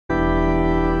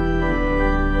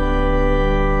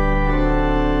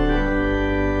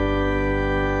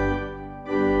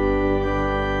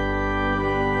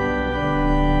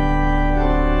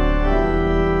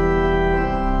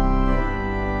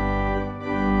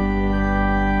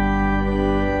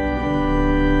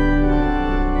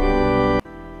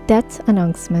Death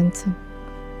announcement.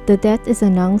 The death is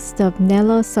announced of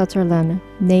Nella Sutherland,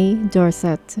 née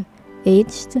Dorsett,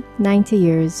 aged 90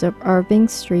 years, of Irving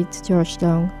Street,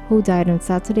 Georgetown, who died on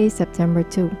Saturday, September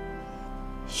 2.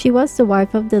 She was the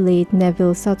wife of the late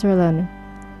Neville Sutherland,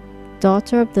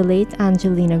 daughter of the late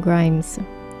Angelina Grimes,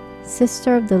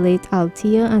 sister of the late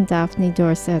Althea and Daphne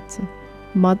Dorsett,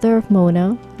 mother of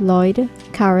Mona, Lloyd,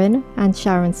 Karen, and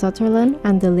Sharon Sutherland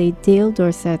and the late Dale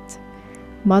Dorsett,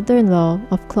 mother-in-law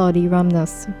of Claudie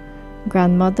Romnus,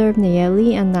 grandmother of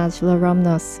Nayeli and Najla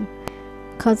Romnus,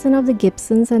 cousin of the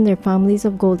Gibsons and their families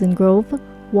of Golden Grove,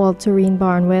 Walterine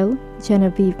Barnwell,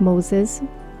 Genevieve Moses,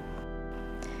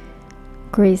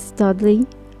 Grace Dudley,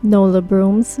 Nola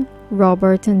Brooms,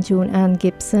 Robert and June Ann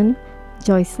Gibson,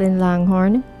 Joycelyn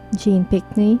Langhorne, Jean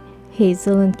Pickney,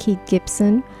 Hazel and Keith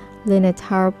Gibson, Lynette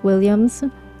Harp Williams,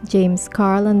 James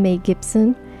Carl and May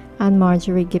Gibson, and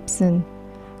Marjorie Gibson.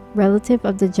 Relative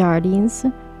of the Jardines,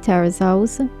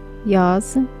 Terrazows,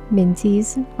 Yaws,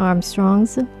 Minties,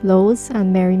 Armstrongs, Lowe's,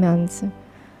 and Merrimans.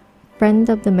 Friend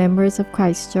of the members of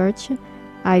Christ Church,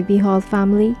 Ivy Hall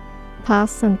family,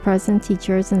 past and present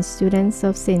teachers and students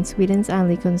of St. Swithin's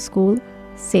Anglican School,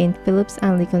 St. Philip's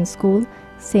Anglican School,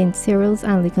 St. Cyril's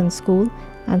Anglican School,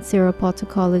 and Cyril Potter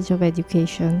College of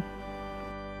Education.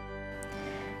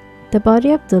 The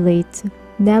body of the late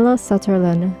Nella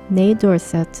Sutherland, née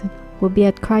Dorsett, will be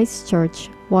at Christ Church,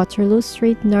 Waterloo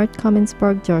Street, North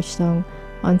Commonsburg, Georgetown,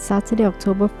 on Saturday,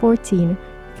 October 14,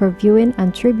 for viewing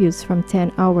and tributes from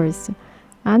 10 hours,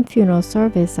 and funeral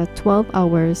service at 12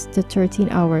 hours to 13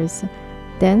 hours,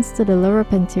 thence to the Lower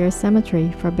Pentier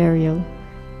Cemetery for burial.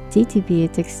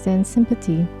 DTV extends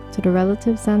sympathy to the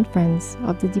relatives and friends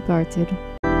of the departed.